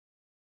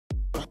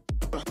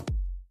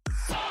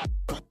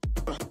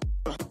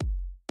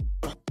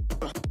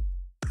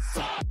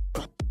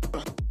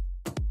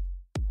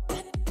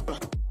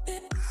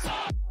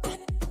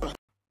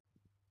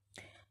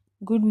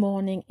Good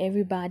morning,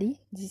 everybody.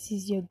 This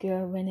is your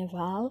girl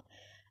Reneval,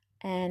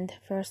 and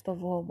first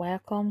of all,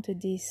 welcome to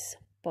this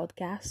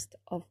podcast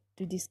of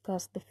to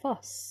discuss the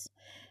fuss.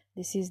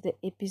 This is the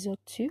episode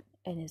 2,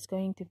 and it's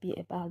going to be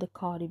about the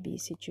Cardi B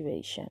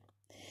situation.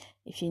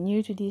 If you're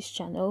new to this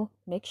channel,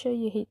 make sure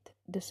you hit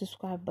the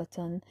subscribe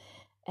button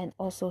and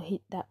also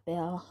hit that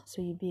bell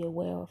so you'll be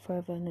aware of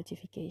further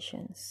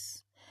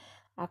notifications.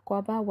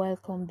 Akwaba,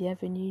 welcome,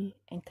 bienvenue,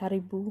 and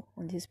karibu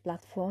on this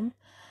platform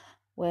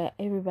where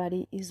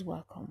everybody is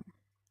welcome.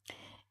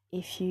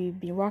 If you've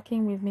been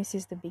rocking with me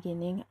since the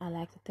beginning, I'd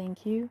like to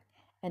thank you.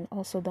 And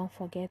also don't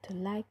forget to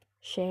like,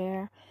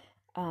 share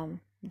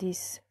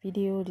this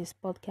video, this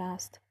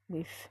podcast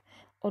with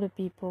other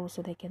people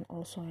so they can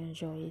also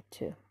enjoy it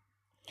too.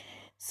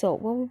 So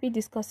what we'll be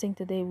discussing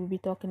today, we'll be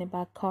talking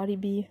about Cardi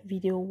B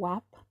video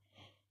WAP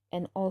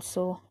and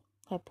also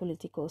her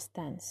political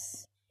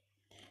stance.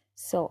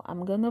 So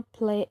I'm gonna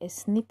play a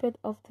snippet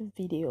of the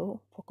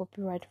video for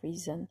copyright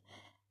reason,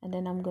 and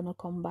then I'm gonna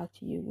come back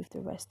to you with the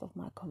rest of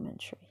my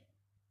commentary.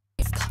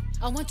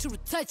 I want you to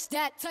touch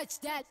that.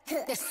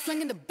 That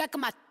swing in the back of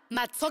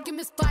my talking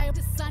misfire.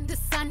 The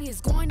sun is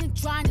going and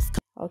drying.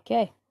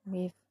 Okay,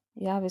 you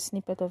have a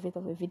snippet of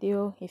the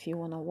video. If you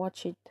wanna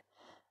watch it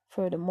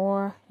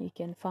furthermore, you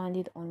can find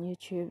it on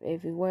YouTube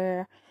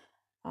everywhere.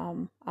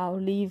 I'll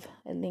leave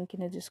a link in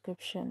the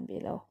description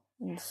below,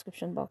 in the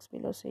description box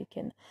below, so you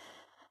can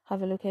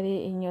have a look at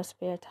it in your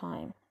spare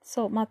time.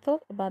 So my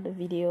thought about the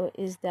video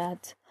is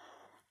that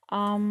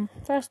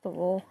first of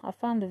all, I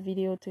found the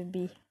video to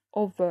be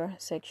over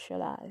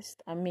sexualized.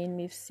 I mean,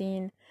 we've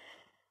seen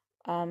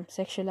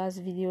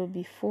sexualized video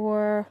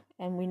before,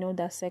 and we know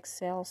that sex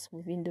sells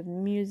within the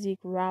music,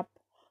 rap,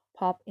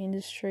 pop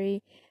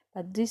industry,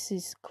 but this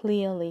is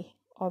clearly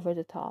over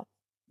the top.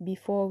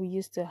 Before, we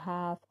used to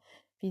have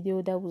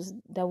video that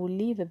would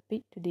leave a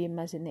bit to the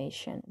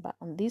imagination, but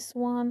on this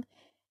one,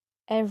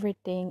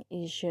 everything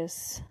is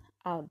just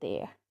out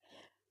there.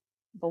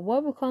 But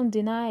what we can't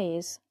deny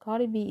is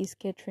Cardi B is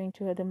catering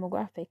to a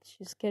demographic.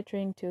 She's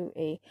catering to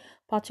a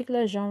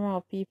particular genre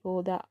of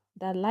people that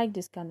like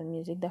this kind of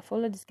music, that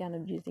follow this kind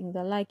of music,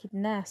 that like it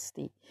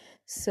nasty.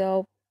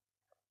 So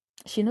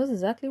she knows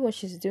exactly what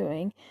she's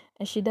doing,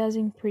 and she does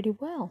it pretty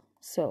well.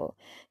 So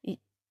the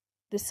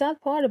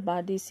sad part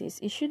about this is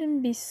it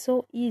shouldn't be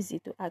so easy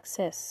to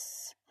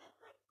access.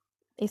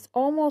 It's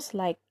almost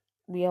like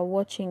we are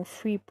watching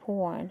free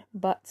porn,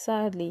 but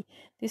sadly,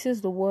 this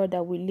is the world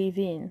that we live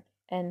in,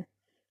 and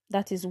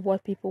that is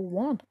what people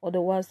want.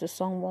 Otherwise, the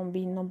song won't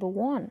be number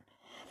one.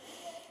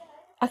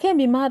 I can't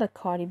be mad at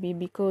Cardi B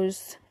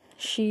because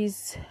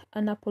she's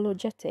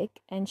unapologetic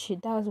and she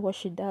does what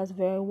she does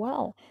very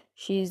well.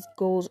 She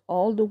goes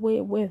all the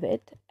way with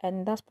it,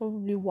 and that's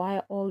probably why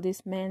all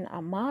these men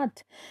are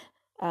mad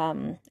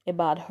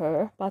about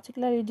her,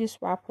 particularly these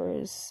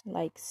rappers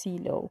like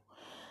CeeLo.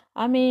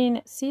 I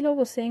mean, CeeLo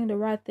was saying the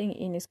right thing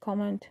in his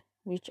comment,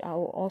 which I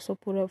will also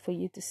put up for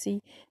you to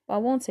see.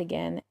 But once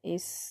again,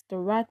 it's the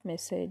right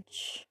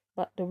message,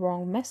 but the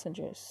wrong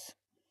messengers.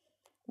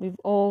 We've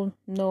all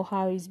know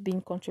how it's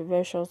been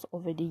controversial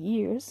over the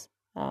years.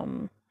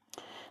 And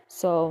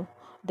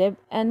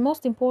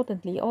most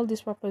importantly, all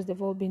these rappers,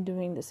 they've all been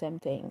doing the same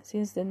thing.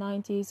 Since the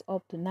 90s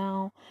up to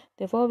now,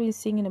 they've all been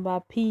singing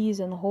about peas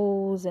and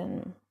hoes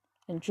and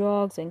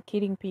drugs and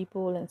killing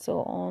people and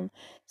so on.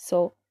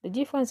 So the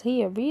difference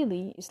here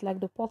really is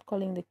like the pot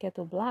calling the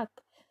kettle black.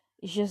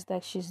 It's just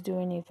that she's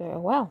doing it very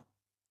well.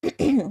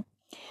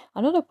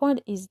 Another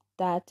point is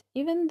that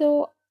even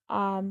though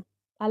I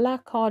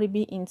like Cardi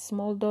B in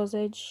small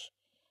dosage,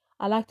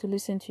 I like to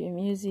listen to your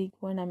music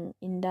when I'm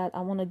in that.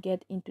 I want to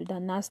get into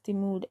that nasty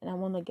mood and I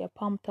want to get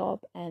pumped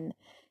up, and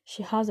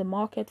she has a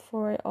market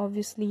for it,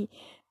 obviously.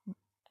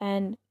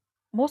 And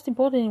most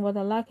importantly, what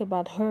I like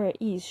about her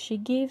is she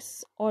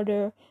gives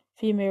other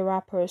female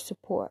rappers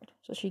support.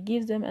 So she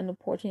gives them an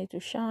opportunity to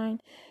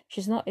shine.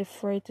 She's not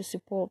afraid to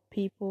support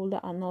people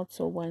that are not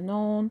so well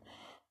known.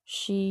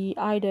 She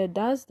either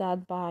does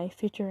that by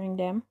featuring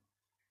them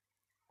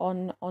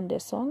on their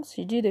songs.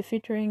 She did a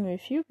featuring with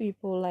a few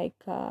people like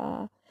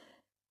how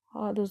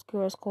those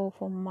girls called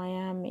from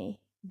Miami.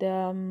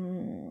 That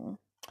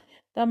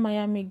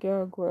Miami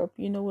girl group,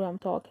 you know what I'm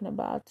talking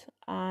about.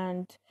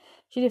 And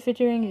she did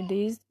featuring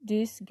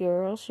these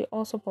girls. She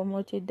also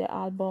promoted the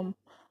album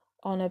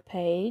on her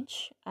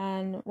page,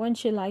 and when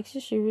she likes you,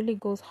 she really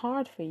goes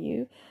hard for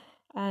you.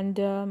 And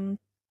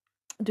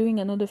doing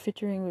another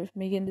featuring with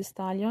Megan Thee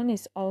Stallion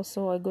is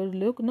also a good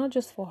look, not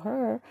just for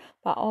her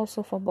but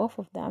also for both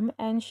of them.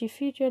 And she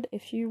featured a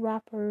few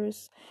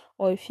rappers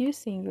or a few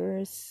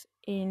singers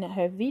in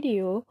her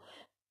video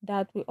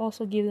that will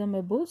also give them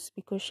a boost,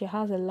 because she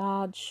has a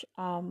lot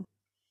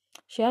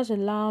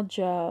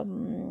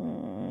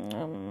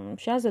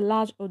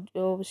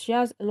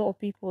of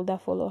people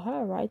that follow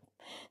her, right?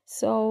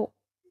 So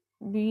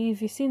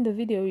if you've seen the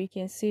video, you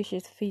can see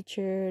she's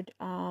featured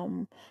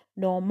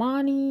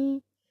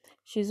Normani.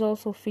 She's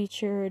also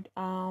featured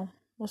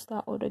what's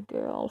that other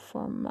girl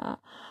from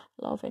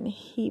Love and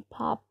Hip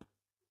Hop?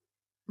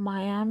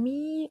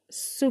 Miami,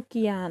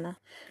 Sukiana.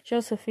 She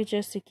also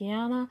features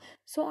Sukiana,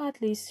 so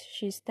at least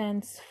she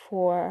stands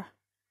for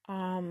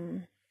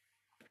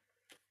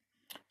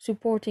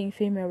supporting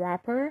female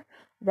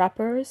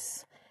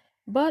rappers,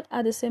 but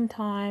at the same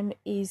time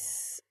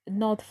is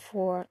not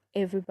for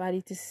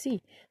everybody to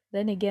see.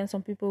 Then again,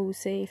 some people will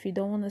say if you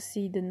don't want to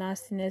see the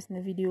nastiness in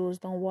the videos,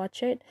 don't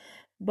watch it.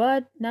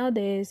 But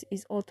nowadays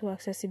it's also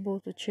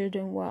accessible to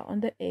children who are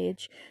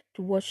underage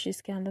to watch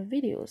this kind of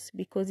videos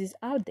because it's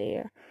out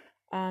there.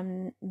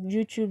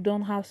 YouTube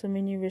don't have so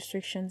many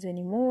restrictions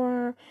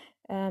anymore.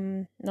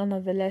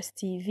 Nonetheless,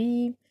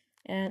 TV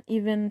and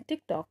even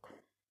TikTok,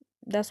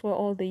 that's where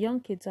all the young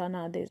kids are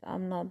nowadays.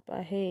 I'm not,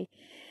 but hey,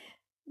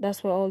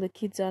 that's where all the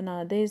kids are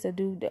nowadays. They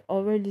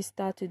already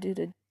start to do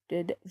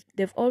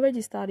they've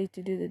already started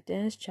to do the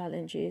dance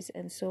challenges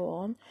and so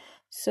on.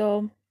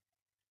 So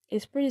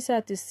it's pretty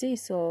sad to see.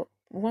 So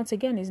once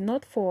again, it's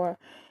not for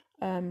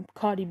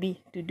Cardi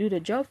B to do the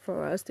job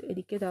for us to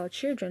educate our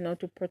children or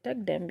to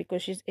protect them,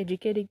 because she's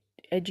educating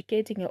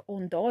her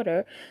own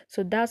daughter.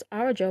 So that's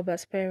our job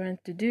as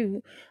parents to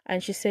do.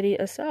 And she said it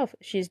herself,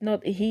 she's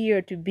not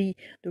here to be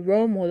the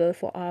role model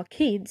for our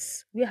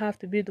kids. We have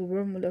to be the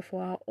role model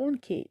for our own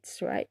kids,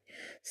 right?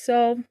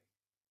 So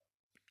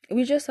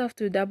we just have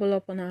to double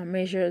up on our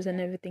measures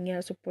and everything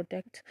else to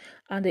protect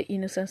the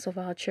innocence of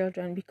our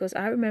children. Because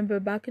I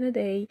remember back in the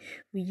day,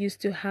 we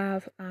used to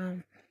have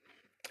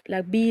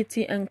like BET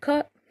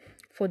Uncut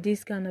for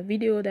this kind of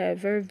video that are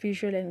very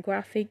visual and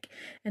graphic,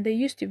 and they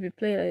used to be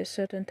played at a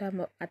certain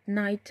time at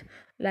night,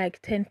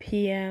 like 10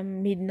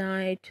 p.m.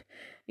 midnight.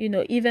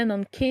 Even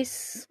on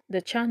Kiss,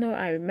 the channel,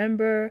 I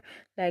remember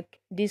like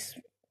this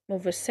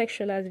over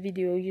sexualized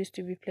video used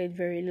to be played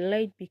very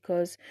late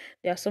because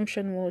the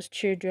assumption was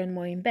children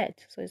were in bed,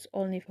 so it's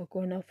only for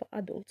grown up, for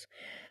adults.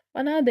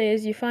 But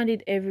nowadays you find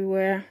it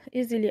everywhere,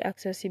 easily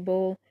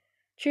accessible.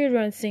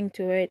 Children sing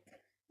to it,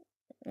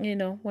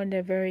 when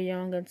they're very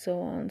young and so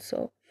on.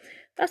 So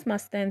that's my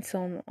stance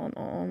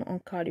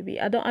on Cardi B.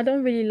 I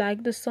don't really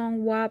like the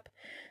song WAP.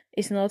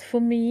 It's not for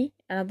me,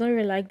 and I don't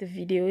really like the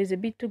video. It's a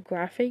bit too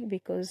graphic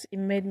because it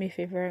made me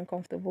feel very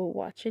uncomfortable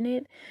watching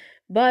it.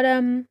 But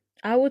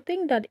I would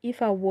think that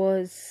if I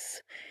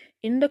was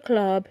in the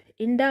club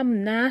in that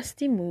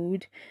nasty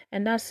mood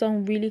and that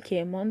song really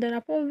came on, then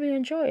I probably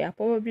enjoy it. I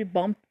probably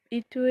bump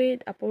into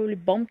it. I probably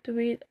bump to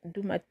it,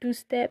 do my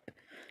two-step,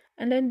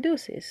 and then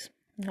deuces.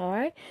 All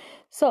right.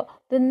 So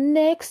the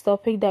next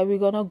topic that we're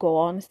gonna go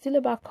on is still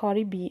about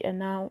Cardi B, and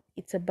now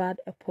it's about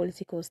a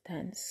political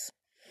stance.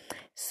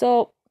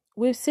 So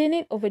we've seen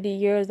it over the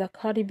years that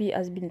Cardi B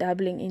has been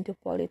dabbling into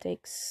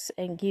politics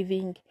and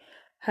giving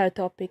her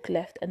topic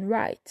left and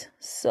right.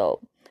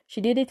 So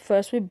she did it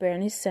first with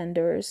Bernie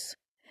Sanders.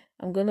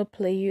 I'm gonna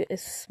play you a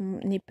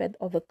snippet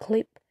of a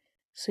clip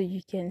so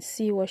you can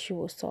see what she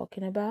was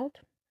talking about,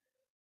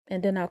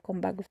 and then I'll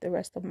come back with the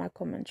rest of my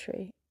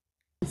commentary.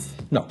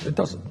 No, it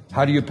doesn't.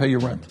 How do you pay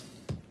your rent?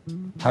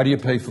 How do you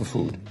pay for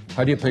food?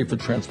 How do you pay for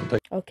transportation?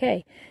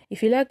 Okay,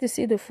 if you like to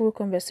see the full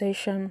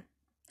conversation,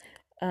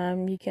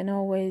 you can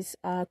always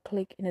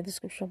click in the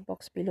description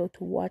box below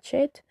to watch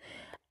it.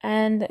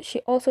 And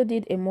she also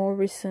did a more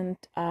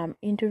recent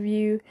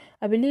interview.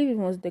 I believe it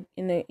was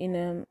in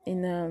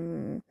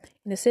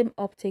the same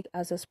optic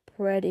as a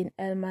spread in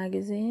Elle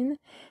magazine.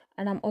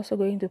 And I'm also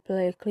going to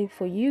play a clip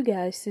for you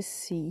guys to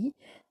see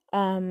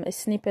a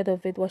snippet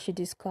of it, what she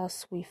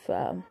discussed with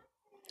the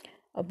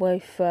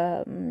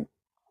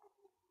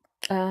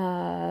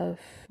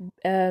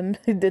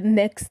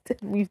next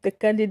with the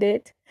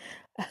candidate.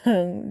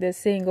 They're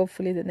saying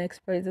hopefully the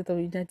next president of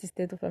the United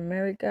States of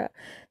America,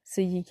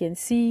 so you can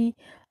see.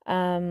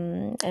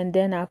 And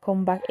then I'll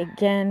come back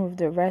again with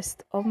the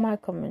rest of my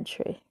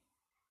commentary.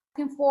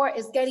 For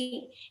is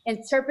getting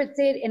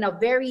interpreted in a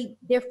very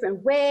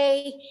different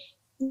way.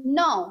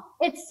 No,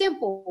 it's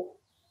simple.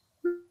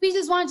 We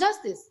just want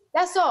justice.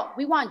 That's all.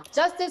 We want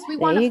justice. We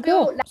want to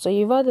feel. So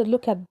you've had to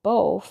look at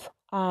both.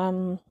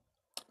 The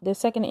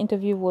second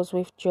interview was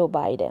with Joe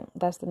Biden.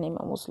 That's the name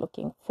I was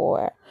looking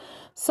for.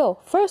 So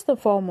first and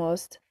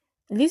foremost,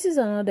 this is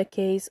another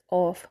case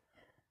of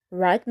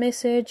right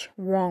message,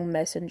 wrong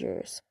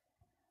messengers.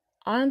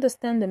 I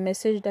understand the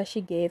message that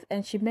she gave,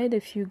 and she made a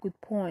few good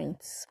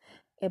points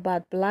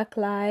about Black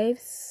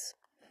lives,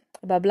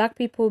 about Black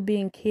people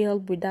being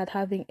killed without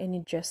having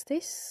any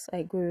justice. I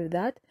agree with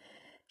that.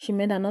 She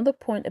made another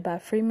point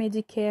about free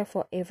Medicare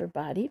for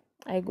everybody.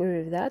 I agree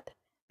with that,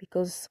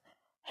 because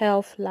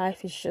health,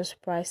 life is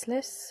just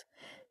priceless.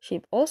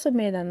 She also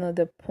made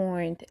another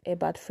point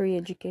about free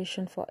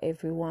education for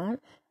everyone.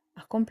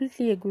 I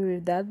completely agree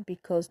with that,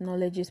 because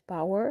knowledge is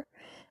power.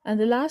 And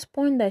the last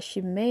point that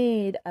she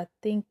made, I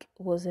think,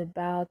 was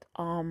about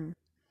the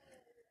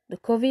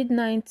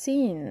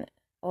COVID-19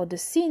 or the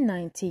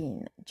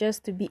C-19,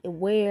 just to be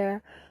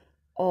aware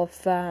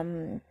of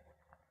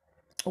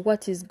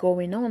what is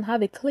going on,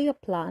 have a clear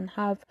plan,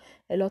 have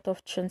a lot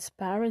of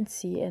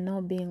transparency, and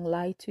not being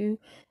lied to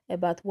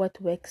about what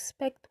to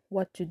expect,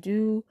 what to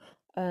do,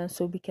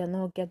 so we can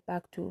all get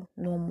back to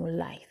normal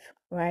life.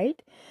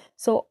 right?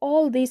 So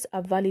all these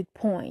are valid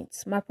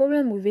points. My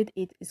problem with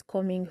it is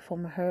coming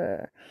from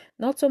her,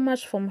 not so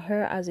much from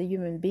her as a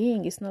human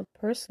being. It's not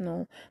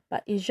personal,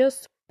 but it's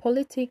just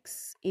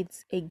politics.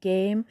 It's a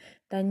game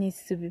that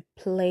needs to be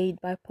played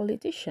by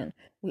politicians.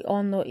 We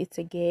all know it's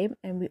a game,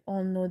 and we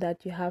all know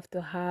that you have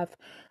to have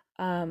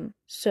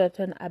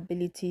certain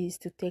abilities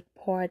to take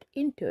part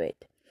into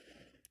it.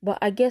 But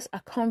I guess I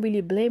can't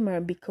really blame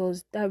her,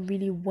 because that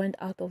really went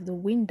out of the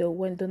window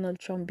when Donald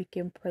Trump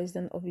became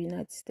president of the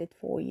United States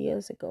 4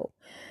 years ago.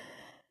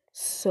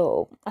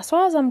 So, as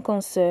far as I'm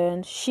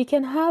concerned, she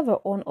can have her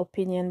own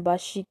opinion, but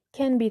she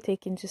can be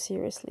taken too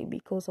seriously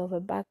because of her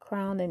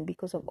background and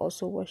because of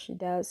also what she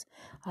does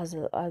as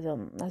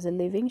a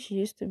living. She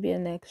used to be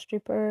an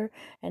ex-stripper,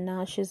 and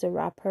now she's a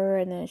rapper,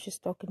 and then she's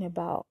talking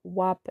about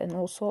WAP and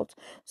all sorts.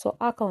 So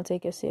I can't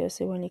take her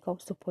seriously when it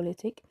comes to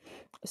politics.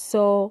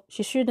 So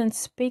she shouldn't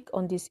speak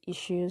on these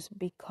issues,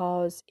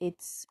 because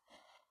it's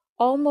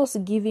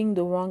almost giving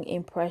the wrong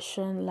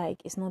impression,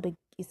 like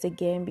it's a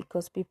game,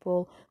 because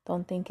people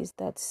don't think it's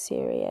that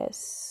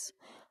serious.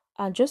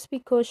 And just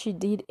because she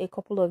did a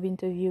couple of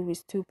interviews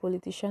with two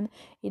politicians,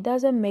 it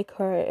doesn't make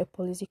her a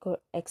political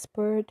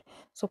expert.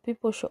 So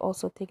people should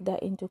also take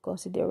that into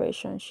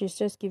consideration. She's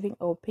just giving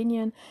her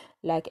opinion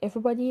like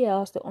everybody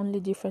else. The only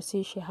difference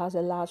is she has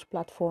a large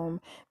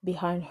platform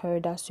behind her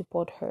that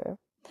support her.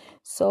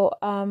 So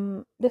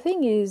the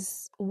thing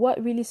is,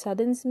 what really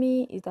saddens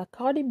me is that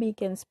Cardi B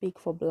can speak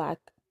for black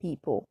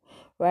people,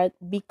 right?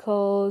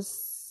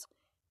 Because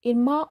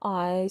in my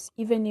eyes,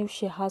 even if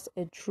she has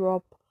a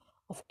drop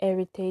of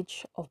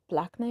heritage of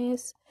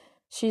blackness,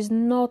 she's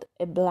not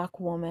a black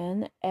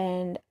woman,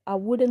 and I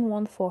wouldn't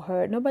want for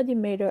her. Nobody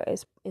made her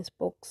a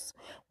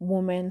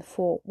spokeswoman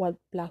for what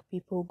black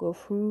people go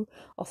through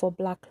or for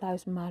Black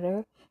Lives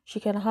Matter. She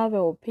can have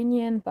her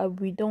opinion, but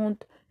we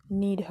don't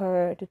need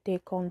her to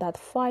take on that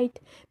fight,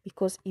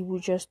 because it will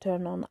just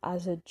turn on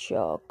as a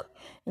joke.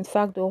 In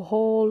fact, the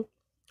whole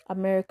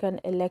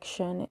American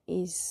election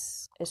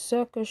is a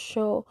circus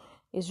show,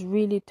 is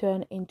really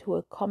turned into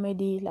a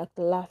comedy, like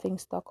the laughing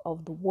stock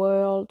of the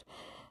world,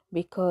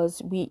 because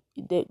the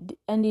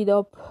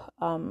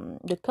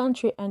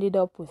country ended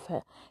up with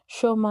a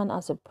showman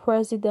as a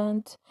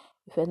president,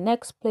 with a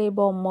next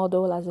Playboy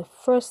model as a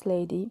first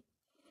lady,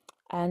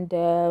 and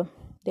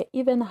they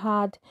even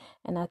had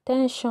an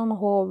attention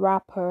whore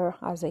rapper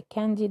as a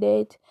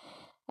candidate.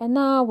 And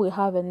now we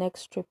have an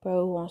ex-stripper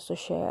who wants to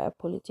share her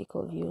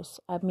political views.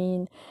 I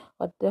mean,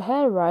 what the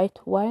hell, right?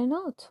 Why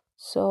not?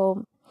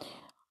 So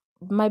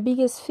my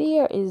biggest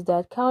fear is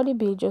that Cardi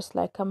B, just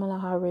like Kamala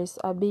Harris,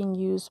 are being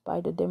used by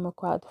the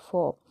Democrat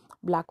for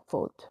black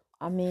vote.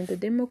 I mean, the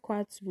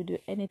Democrats will do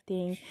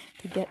anything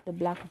to get the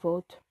black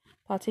vote,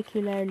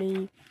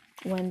 particularly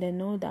when they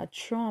know that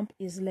Trump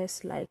is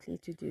less likely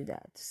to do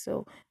that.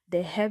 So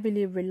they're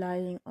heavily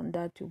relying on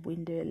that to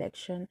win the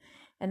election.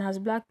 And as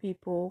black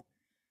people,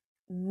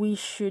 we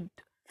should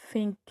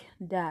think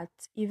that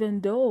even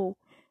though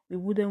we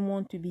wouldn't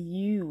want to be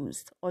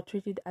used or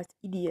treated as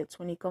idiots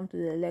when it comes to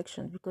the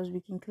elections, because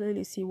we can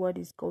clearly see what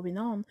is going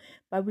on,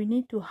 but we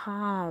need to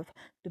have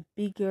the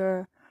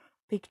bigger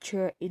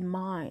picture in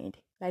mind.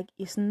 Like,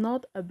 it's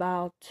not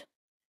about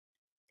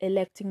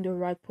electing the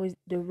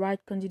right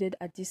candidate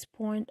at this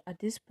point. At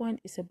this point,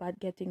 it's about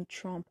getting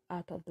Trump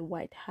out of the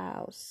White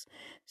House.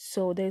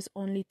 So there's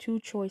only two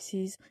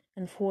choices.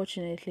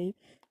 Unfortunately,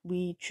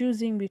 we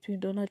choosing between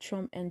Donald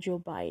Trump and Joe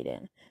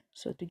Biden.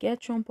 So to get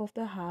Trump off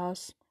the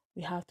house,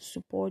 we have to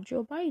support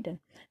Joe Biden.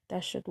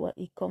 That's just what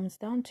it comes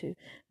down to.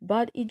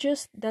 But it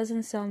just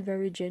doesn't sound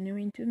very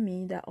genuine to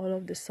me that all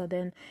of a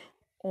sudden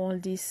all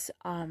these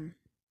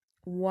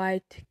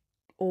white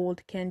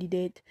old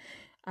candidate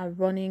are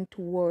running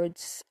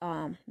towards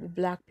the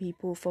black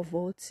people for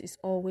votes. Is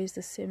always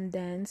the same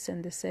dance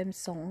and the same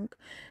song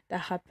that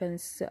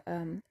happens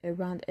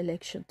around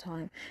election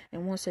time.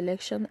 And once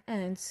election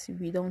ends,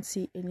 we don't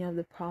see any of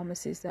the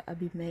promises that are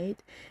being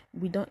made.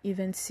 We don't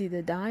even see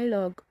the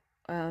dialogue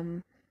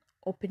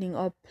opening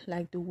up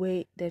like the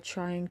way they're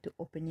trying to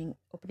opening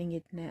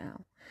it now.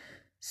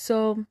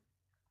 So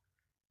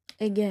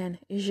again,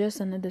 it's just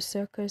another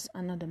circus,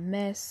 another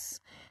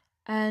mess.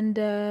 And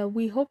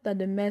we hope that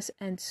the mess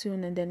ends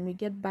soon, and then we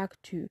get back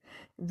to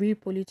real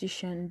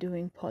politicians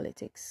doing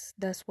politics.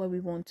 That's what we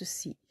want to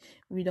see.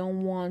 We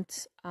don't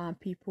want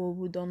people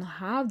who don't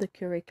have the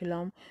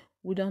curriculum,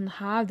 who don't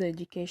have the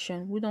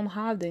education, who don't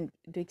have the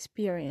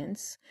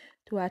experience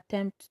to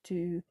attempt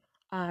to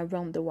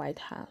run the White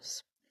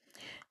House.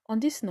 On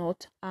this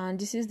note, and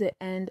this is the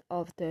end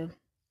of the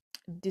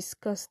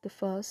Discuss the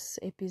First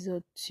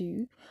episode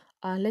 2.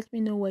 Let me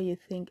know what you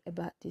think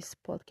about this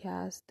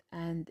podcast,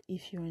 and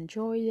if you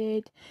enjoyed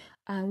it,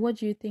 and what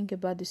do you think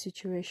about the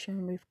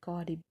situation with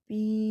Cardi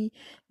B.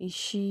 Is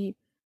she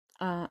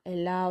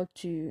allowed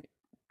to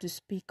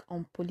speak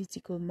on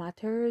political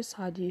matters?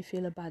 How do you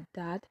feel about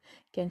that?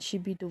 Can she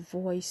be the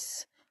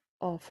voice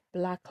of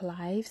black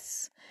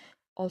lives?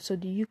 Also,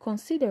 do you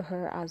consider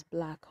her as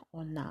black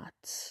or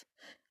not?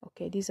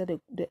 Okay, these are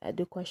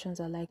the questions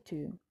I like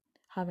to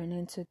have an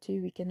answer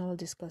to, we can all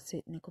discuss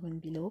it in the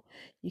comment below.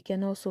 You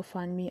can also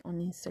find me on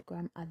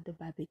Instagram at the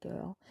Barbie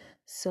Girl.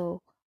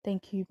 So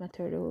thank you, my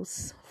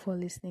turtles, for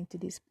listening to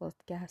this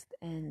podcast,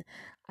 and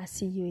I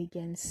see you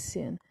again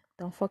soon.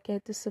 Don't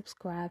forget to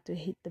subscribe, to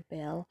hit the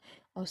bell,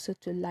 also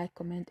to like,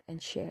 comment,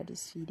 and share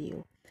this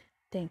video.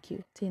 Thank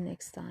you. Till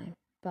next time.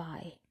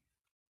 Bye.